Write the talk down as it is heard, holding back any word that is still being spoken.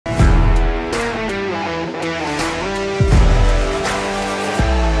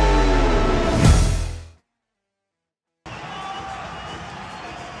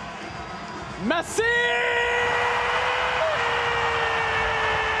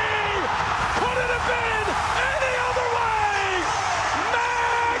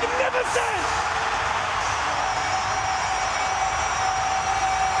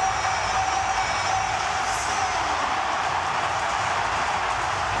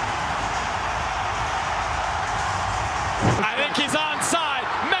think he's onside.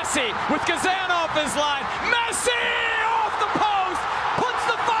 Messi with Kazan off his line. Messi off the post. Puts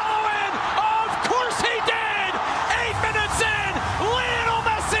the follow in. Of course he did. 8 minutes in. Lionel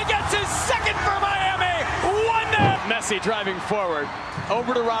Messi gets his second for Miami. 1-0. Messi driving forward.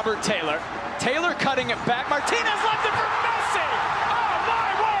 Over to Robert Taylor. Taylor cutting it back. Martinez left it for Messi. Oh my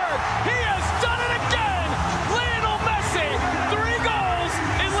word. He has done it again. Lionel Messi. 3 goals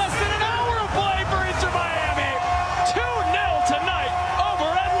in less than an hour of play for Inter Miami. 2-0 tonight over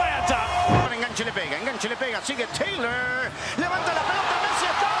Atlanta. Enganche le pega, sigue Taylor. Levanta la pelota, Messi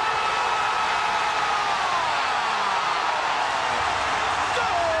está.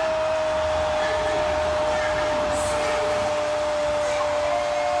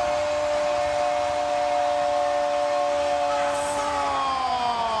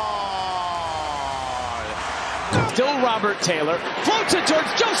 Still Robert Taylor, floats it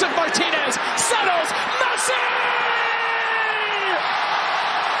towards Joseph Martinez, settles, Messi!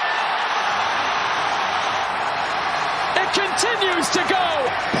 It continues to go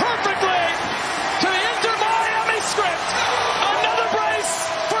perfectly to the Inter Miami script. Another brace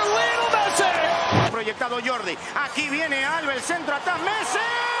for Lionel Messi. Proyectado Jordi, aquí viene Alba, el centro atrás,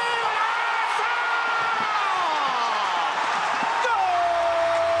 Messi.